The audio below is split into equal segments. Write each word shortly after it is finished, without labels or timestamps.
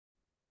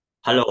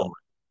Hello,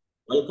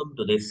 welcome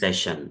to this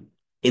session.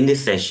 In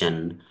this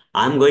session,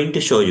 I'm going to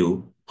show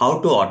you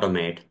how to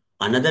automate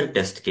another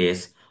test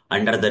case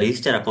under the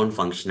register account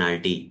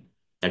functionality.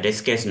 The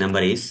test case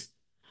number is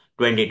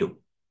 22.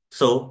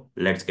 So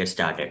let's get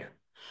started.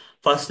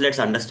 First, let's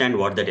understand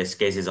what the test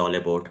case is all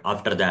about.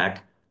 After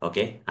that,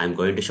 okay, I'm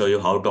going to show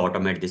you how to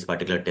automate this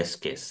particular test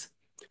case.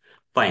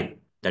 Fine.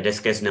 The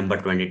test case number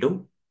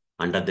 22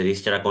 under the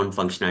register account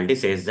functionality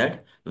says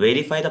that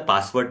verify the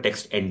password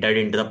text entered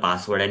into the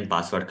password and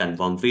password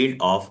confirm field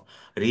of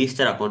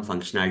register account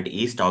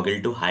functionality is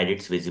toggled to hide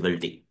its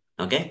visibility.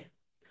 Okay.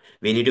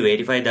 We need to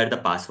verify that the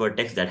password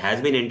text that has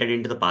been entered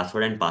into the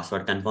password and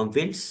password confirm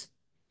fields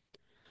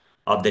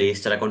of the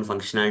register account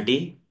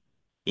functionality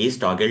is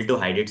toggled to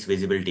hide its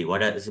visibility. What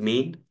does it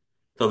mean?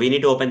 So we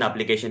need to open the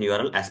application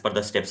URL as per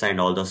the steps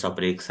and all those sub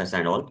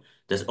and all.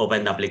 Just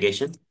open the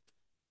application.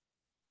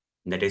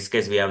 In the test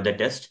case, we have the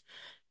test.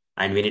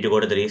 And we need to go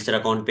to the register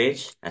account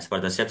page. As per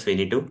the steps, we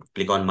need to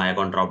click on my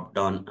account drop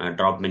down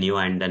drop menu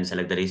and then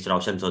select the register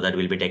option, so that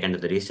we'll be taken to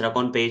the register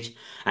account page.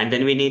 And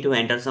then we need to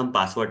enter some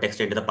password text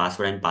into the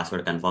password and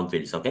password confirm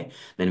fields. Okay.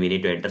 Then we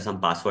need to enter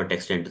some password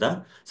text into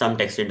the some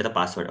text into the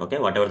password. Okay.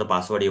 Whatever the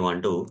password you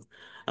want to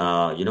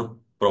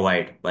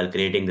provide while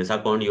creating this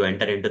account, you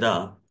enter into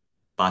the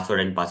password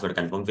and password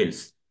confirm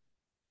fields.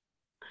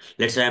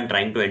 Let's say I'm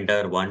trying to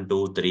enter 1,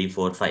 2, 3,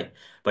 4, 5.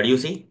 But you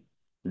see,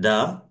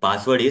 the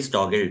password is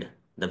toggled.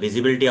 The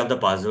visibility of the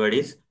password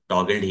is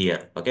toggled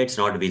here. Okay, it's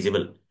not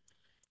visible.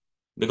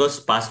 Because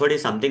password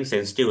is something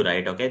sensitive,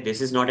 right? Okay,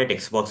 this is not a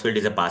text box field,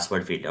 it's a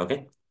password field.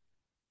 Okay.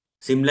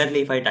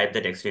 Similarly, if I type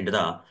the text into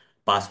the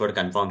password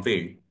confirm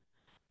field,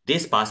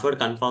 this password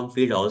confirm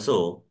field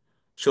also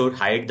should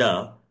hide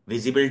the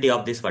visibility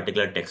of this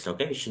particular text.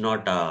 Okay, it should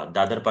not the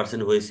other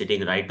person who is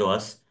sitting right to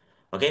us.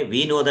 Okay,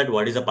 we know that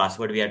what is the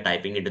password we are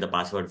typing into the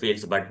password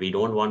fields, but we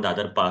don't want the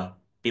other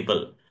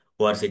people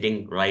who are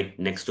sitting right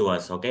next to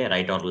us, okay,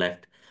 right or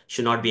left,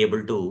 should not be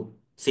able to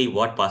see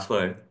what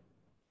password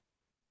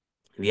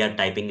we are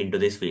typing into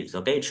these fields.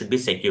 Okay, it should be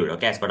secured.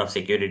 Okay, as part of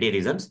security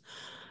reasons,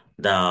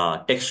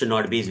 the text should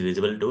not be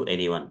visible to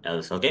anyone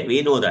else. Okay,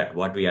 we know that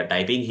what we are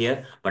typing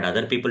here, but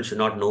other people should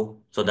not know,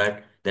 so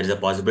that there is a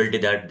possibility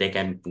that they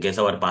can guess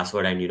our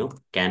password and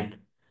can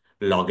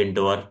log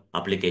into our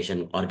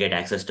application or get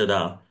access to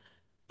the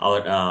our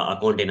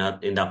account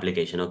in the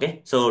application.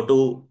 Okay, so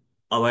to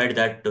avoid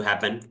that to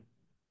happen,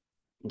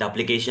 the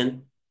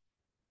application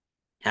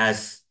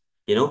has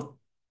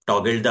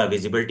toggled the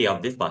visibility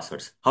of these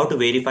passwords. How to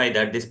verify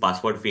that these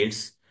password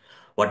fields,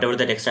 whatever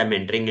the text I'm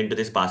entering into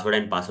this password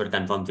and password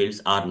confirm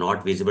fields, are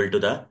not visible to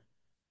the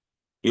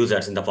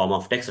users in the form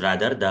of text.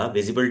 Rather, the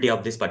visibility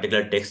of this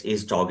particular text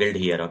is toggled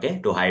here, okay,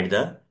 to hide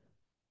the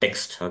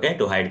text. Okay,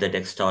 to hide the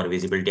text or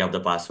visibility of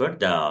the password,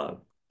 the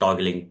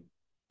toggling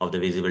of the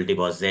visibility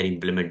was there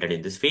implemented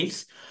in these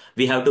fields.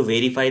 We have to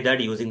verify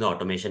that using the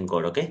automation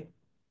code. Okay,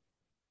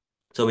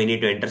 so we need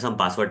to enter some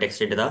password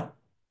text into the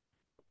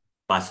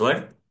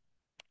password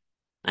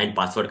and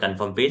password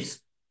confirm fields.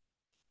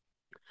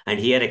 And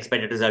here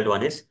expected result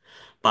one is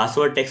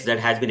password text that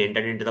has been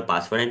entered into the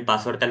password and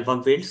password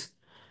confirm fields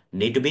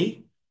need to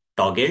be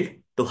toggled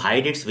to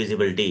hide its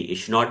visibility. It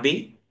should not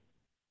be,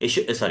 it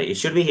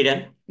should be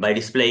hidden by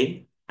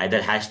displaying either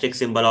hashtag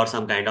symbol or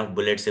some kind of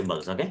bullet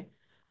symbols. Okay.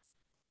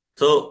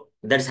 So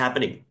that's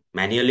happening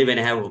manually when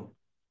I have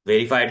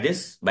verified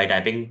this by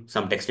typing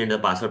some text into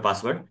the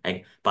password,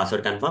 like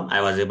password confirm. I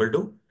was able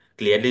to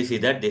clearly see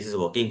that this is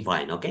working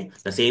fine. Okay.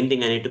 The same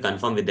thing I need to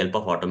confirm with the help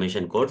of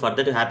automation code. For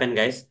that to happen,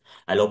 guys,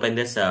 I'll open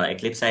this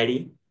Eclipse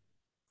IDE.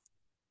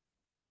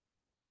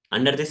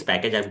 Under this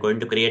package, I'm going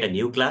to create a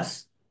new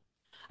class.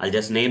 I'll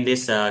just name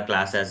this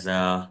class as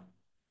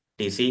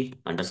TC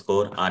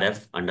underscore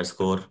RF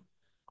underscore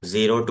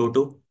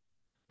 022.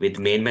 With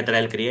main method,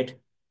 I'll create,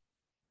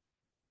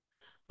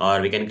 or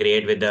we can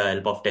create with the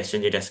help of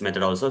test-ng test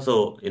method also.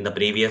 So in the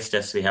previous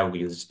test, we have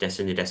used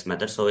test-ng test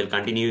method. So we'll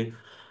continue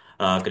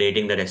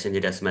creating the test-ng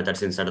test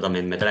methods instead of the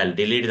main method. I'll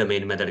delete the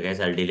main method,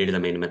 guys. I'll delete the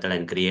main method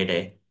and create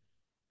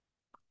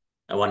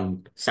a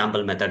one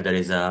sample method. There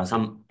is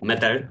some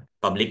method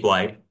public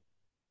void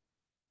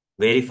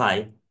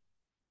verify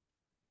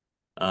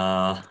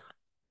uh,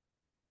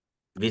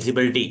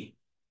 visibility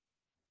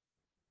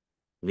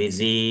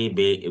visibility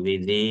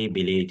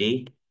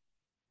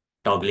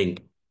toggling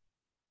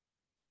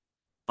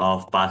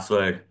of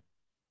password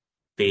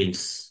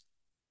fields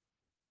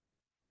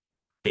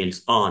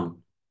on.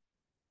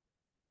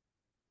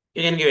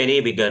 You can give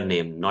any bigger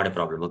name, not a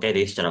problem. Okay,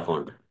 register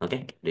account.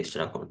 Okay,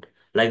 register account.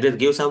 Like this,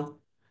 give some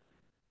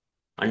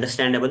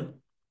understandable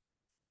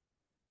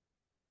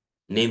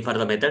name for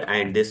the method,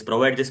 and this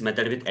provide this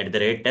method with at the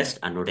rate test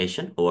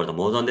annotation. Over the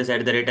mouse on this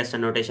at the rate test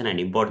annotation and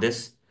import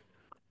this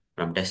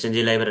from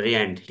test.ng library,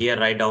 and here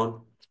write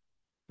down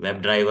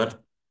WebDriver,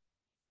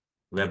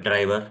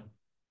 WebDriver.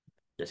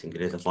 Just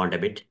increase the font a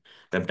bit.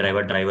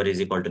 WebDriver driver is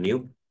equal to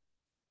new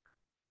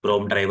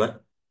Chrome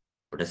driver.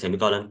 Put a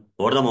semicolon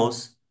over the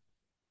mouse.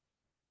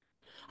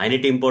 I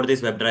need to import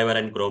this WebDriver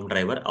and Chrome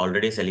driver.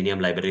 Already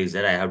Selenium library is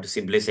there. I have to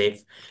simply say,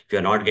 if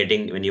you're not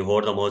getting, when you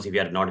hold the mouse, if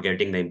you are not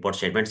getting the import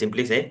statement,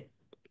 simply say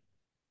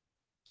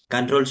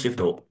Control Shift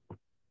O.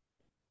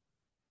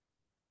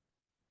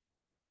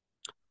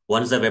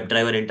 Once the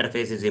WebDriver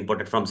interface is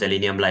imported from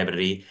Selenium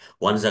library,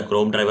 once the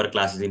Chrome driver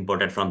class is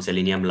imported from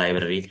Selenium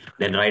library,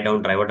 then write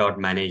down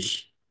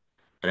driver.manage,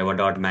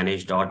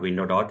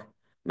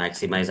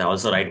 driver.manage.window.maximize. I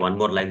also write one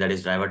more line, that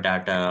is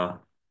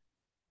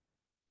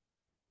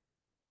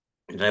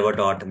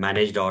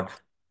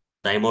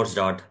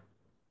driver.manage.timeouts.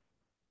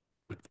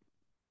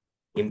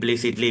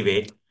 Implicitly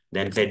wait,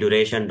 then say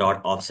duration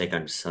dot off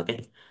seconds.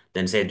 Okay.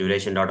 Then say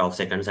duration dot off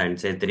seconds and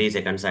say 3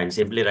 seconds and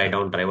simply write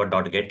down driver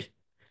dot get.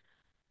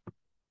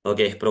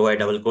 Okay. Provide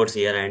double quotes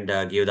here and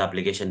give the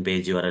application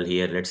page URL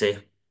here. Let's say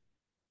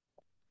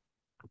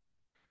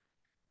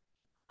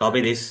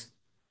copy this,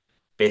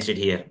 paste it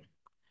here.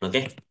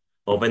 Okay.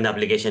 Open the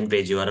application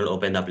page URL,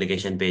 open the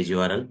application page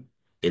URL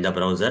in the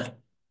browser.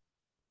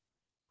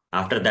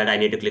 After that, I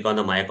need to click on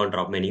the My Account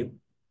drop menu.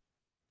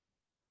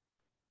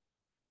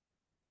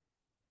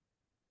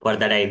 For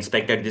that, I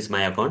inspected this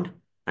My Account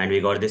and we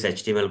got this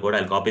HTML code.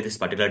 I'll copy this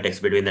particular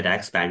text between the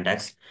tags, span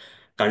tags.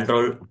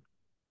 Control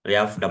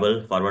ref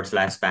double forward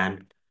slash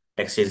span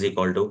text is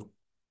equal to,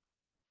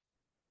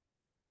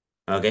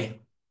 okay,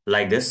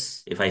 like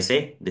this. If I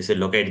say this will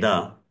locate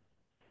the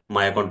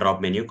My Account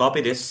drop menu,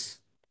 copy this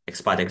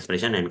XPath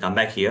expression and come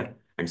back here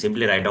and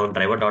simply write down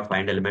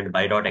driver.findElement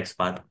by dot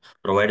XPath,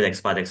 provide the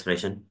XPath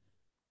expression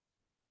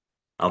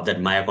of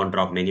that My Account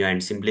drop menu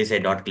and simply say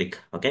dot click.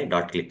 Okay,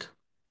 dot click,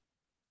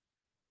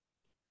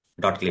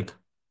 dot click.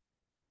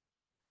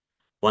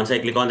 Once I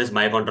click on this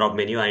My Account drop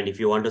menu, and if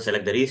you want to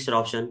select the register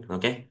option,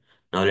 okay.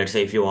 Now let's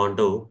say if you want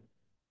to,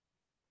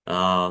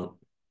 uh,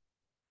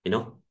 you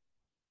know,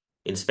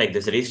 inspect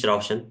this register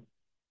option,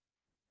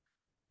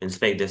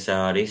 inspect this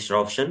register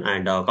option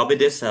and copy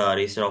this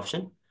register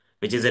option,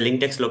 which is a link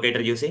text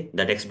locator. You see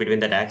the text between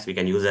the tags, we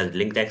can use as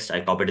link text.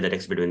 I copied the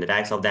text between the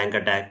tags of the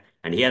anchor tag,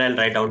 and here I'll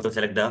write down to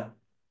select the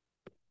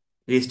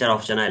register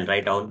option. I'll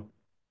write down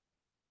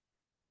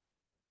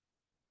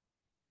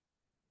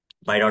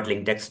by dot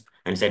link text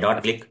and say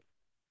dot click.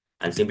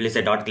 I'll simply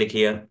say dot click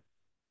here.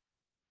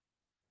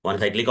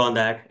 Once I click on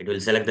that, it will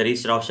select the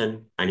register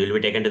option and you will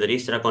be taken to the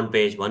register account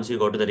page. Once you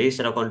go to the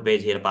register account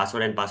page, here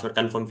password and password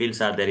confirm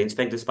fields are there.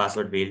 Inspect this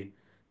password field,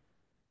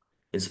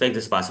 inspect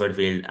this password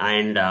field,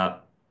 and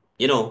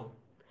you know,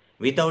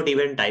 without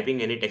even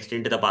typing any text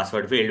into the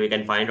password field, we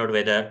can find out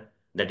whether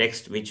the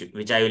text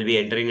which I will be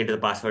entering into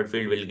the password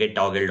field will get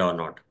toggled or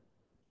not.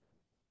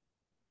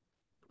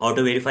 How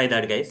to verify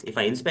that, guys? If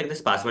I inspect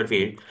this password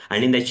field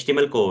and in the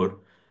HTML code,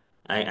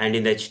 and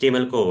in the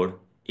HTML code,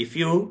 if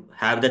you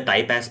have the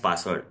type as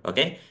password,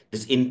 okay,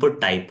 this input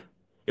type,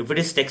 if it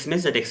is text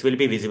means the text will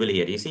be visible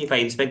here. You see, if I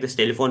inspect this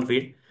telephone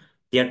field,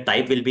 here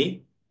type will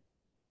be,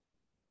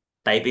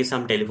 type is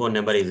some telephone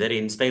number is there.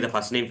 Inspect the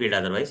first name field,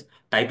 otherwise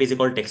type is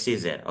equal text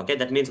is there. Okay,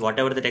 that means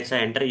whatever the text I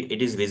enter,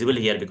 it is visible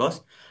here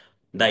because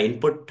the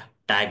input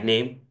tag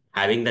name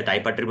having the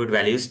type attribute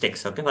value is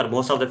text. Okay, for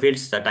most of the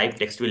fields, the type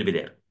text will be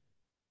there.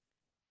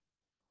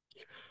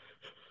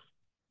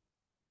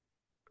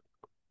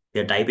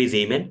 The type is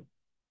email,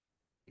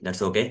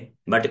 that's okay.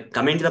 But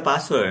coming to the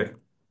password,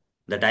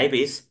 the type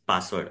is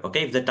password.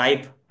 Okay, if the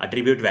type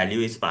attribute value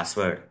is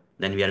password,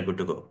 then we are good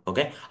to go.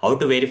 Okay, how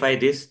to verify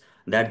this?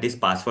 That this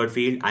password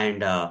field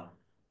and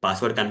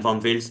password confirm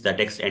fields, the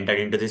text entered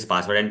into this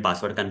password and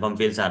password confirm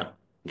fields are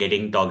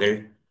getting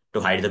toggled to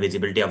hide the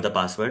visibility of the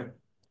password.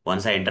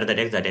 Once I enter the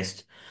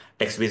text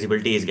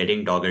visibility is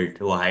getting toggled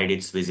to hide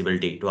its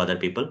visibility to other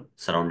people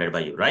surrounded by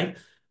you, right?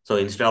 So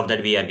instead of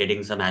that, we are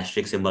getting some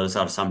asterisk symbols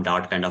or some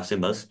dot kind of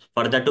symbols.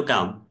 For that to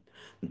come,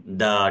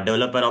 the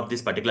developer of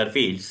this particular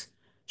fields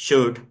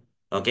should,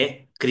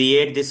 okay,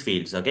 create these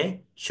fields,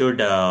 okay, should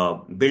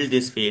build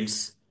these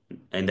fields.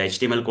 In the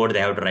HTML code, they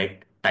have to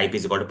write type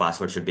is equal to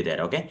password should be there,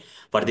 okay.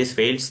 For these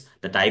fields,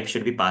 the type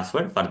should be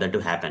password for that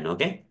to happen,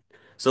 okay.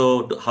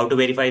 So how to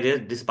verify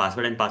this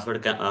password and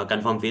password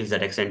confirm fields, that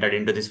text entered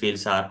into these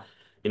fields are,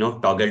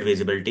 toggled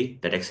visibility.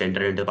 The text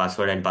entered into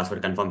password and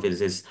password confirm fields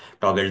is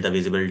toggled the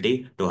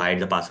visibility to hide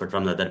the password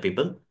from the other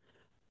people.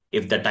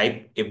 If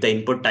the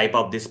input type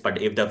of this,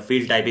 but if the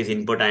field type is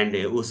input and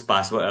whose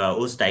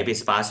type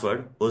is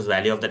password, whose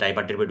value of the type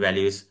attribute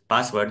value is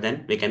password,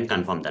 then we can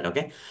confirm that.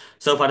 Okay,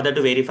 so further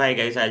to verify,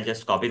 guys, I'll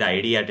just copy the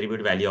id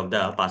attribute value of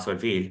the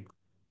password field,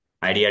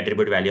 id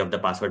attribute value of the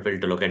password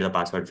field to locate the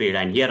password field,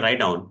 and here write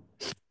down,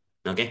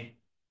 okay,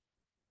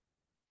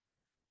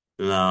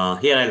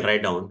 here I'll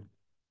write down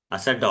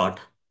asset dot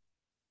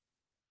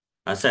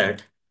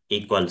asset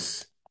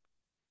equals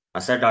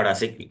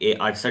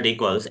asset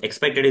equals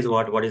expected is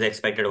what is the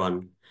expected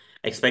one?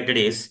 Expected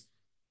is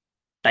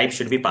type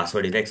should be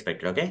password is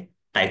expected. Okay,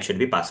 type should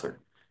be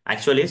password.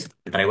 Actual is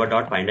driver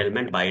dot find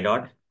element by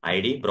dot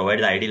id, provide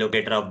the id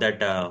locator of that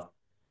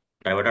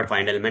driver dot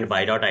find element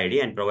by dot id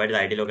and provide the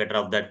id locator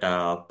of that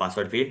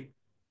password field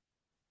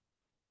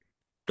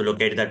to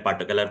locate that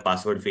particular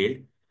password field.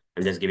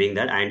 I'm just giving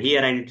that, and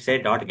here I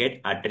say dot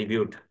get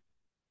attribute,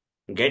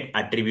 get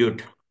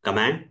attribute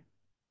command,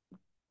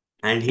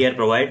 and here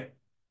provide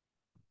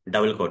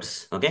double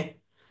quotes. Okay.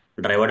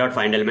 Driver dot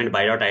find element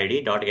by dot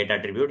id dot get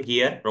attribute.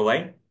 Here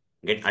provide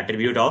get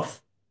attribute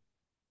of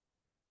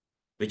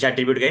which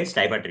attribute, guys?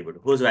 Type attribute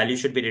whose value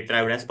should be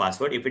retrieved as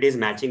password. If it is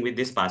matching with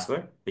this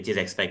password which is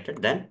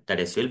expected, then the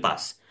test will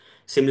pass.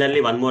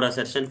 Similarly, one more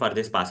assertion for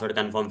this password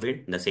confirm field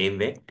the same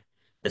way.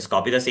 Just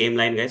copy the same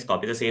line, guys.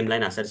 Copy the same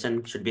line.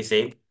 Assertion should be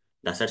same.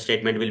 The assert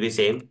statement will be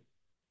same.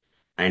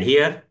 And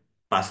here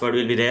password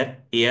will be there.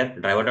 Here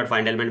driver dot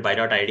find element by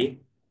dot id.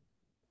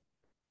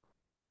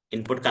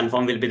 Input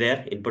confirm will be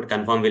there. Input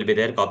confirm will be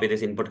there. Copy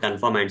this input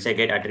confirm and say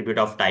get attribute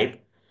of type.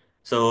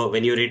 So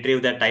when you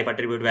retrieve the type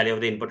attribute value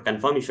of the input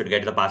confirm, you should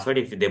get the password.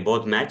 If they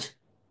both match,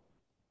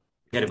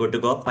 you're good to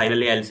go.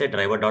 Finally, I'll say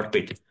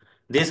driver.pit.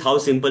 This how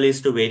simple is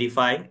to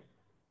verify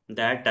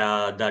that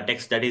the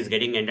text that is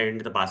getting entered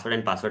into the password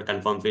and password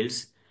confirm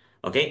fields,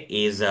 okay,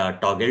 is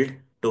toggled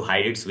to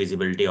hide its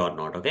visibility or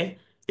not. Okay,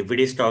 if it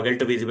is toggled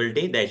to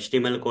visibility, the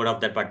HTML code of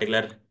that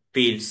particular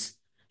fields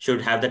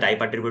should have the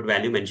type attribute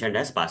value mentioned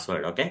as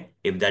password. Okay,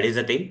 if that is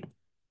the thing,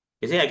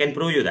 you see, I can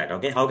prove you that.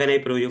 Okay, how can I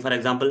prove you? For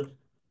example,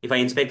 if I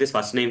inspect this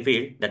first name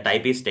field, the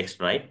type is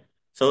text, right?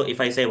 So if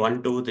I say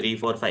 1, 2, 3,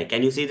 4, 5,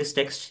 can you see this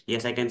text?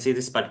 Yes, I can see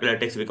this particular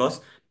text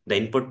because the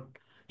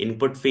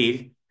input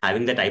field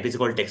having the type is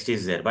equal text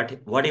is there.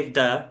 But what if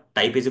the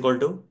type is equal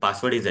to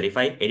password is there? If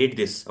I edit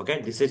this,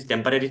 okay, this is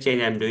temporary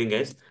change I am doing,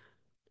 guys.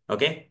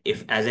 Okay,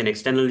 if as an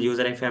external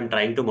user, if I'm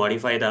trying to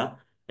modify the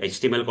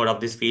HTML code of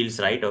these fields,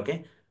 right?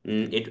 Okay,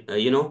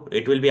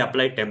 it will be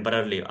applied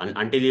temporarily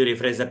until you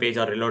refresh the page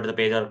or reload the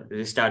page or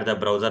restart the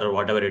browser or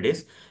whatever it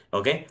is.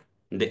 Okay,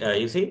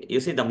 you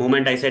see the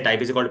moment I say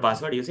type is equal to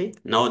password, you see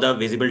now the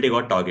visibility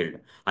got toggled.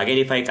 Again,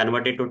 if I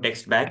convert it to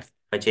text back, if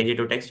I change it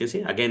to text, you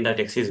see again the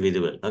text is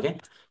visible. Okay,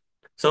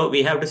 so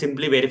we have to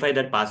simply verify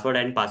that password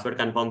and password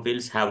confirm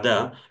fields have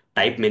the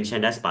type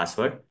mentioned as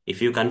password.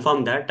 If you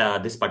confirm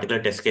that, this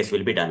particular test case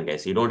will be done,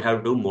 guys. You don't have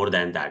to do more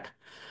than that.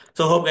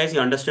 So hope, guys, you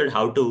understood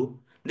how to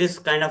this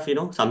kind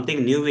of,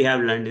 something new we have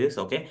learned this,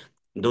 okay?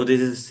 Though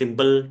this is a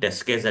simple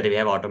test case that we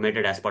have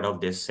automated as part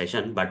of this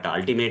session, but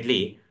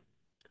ultimately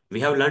we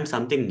have learned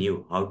something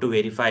new, how to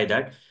verify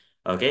that,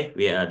 okay,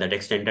 the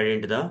text entered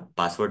into the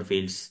password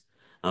fields,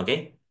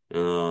 okay,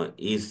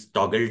 is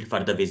toggled for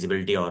the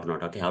visibility or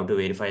not. Okay, how to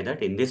verify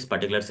that in this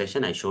particular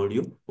session I showed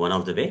you one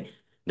of the way.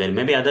 There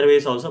may be other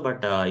ways also, but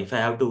if I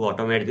have to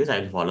automate this, I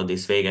will follow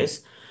this way,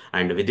 guys.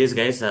 And with this,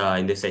 guys,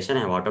 in this session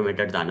I have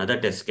automated the another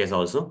test case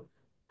also.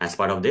 As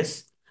part of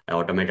this, I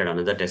automated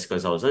another test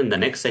case also. In the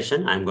next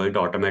session I'm going to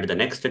automate the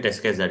next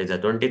test case, that is the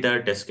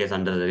 23rd test case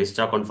under the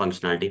register account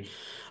functionality.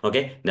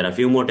 Okay, there are a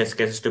few more test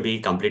cases to be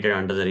completed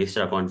under the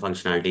register account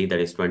functionality, that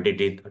is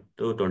 20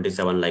 to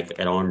 27, like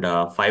around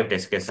 5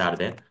 test cases are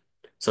there.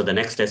 So the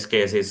next test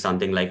case is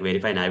something like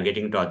verify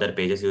navigating to other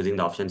pages using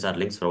the options or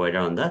links provided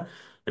on the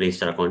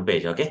register account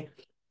page. Okay.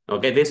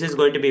 Okay, this is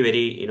going to be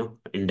very,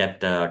 in-depth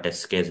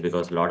test case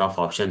because a lot of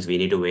options we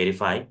need to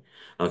verify.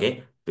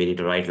 Okay, we need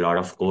to write a lot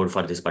of code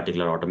for this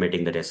particular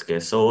automating the test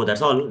case. So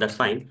that's all. That's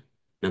fine.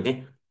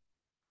 Okay,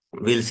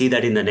 we'll see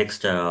that in the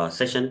next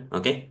session.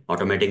 Okay,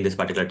 automating this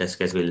particular test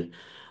case will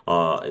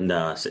in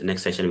the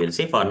next session we'll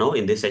see. For now,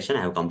 in this session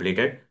I have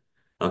completed,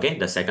 okay,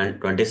 the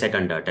second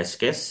 22nd test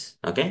case.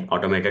 Okay,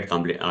 automated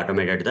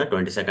the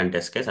 22nd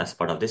test case as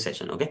part of this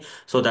session. Okay,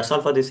 so that's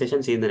all for this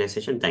session. See you in the next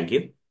session. Thank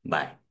you.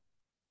 Bye.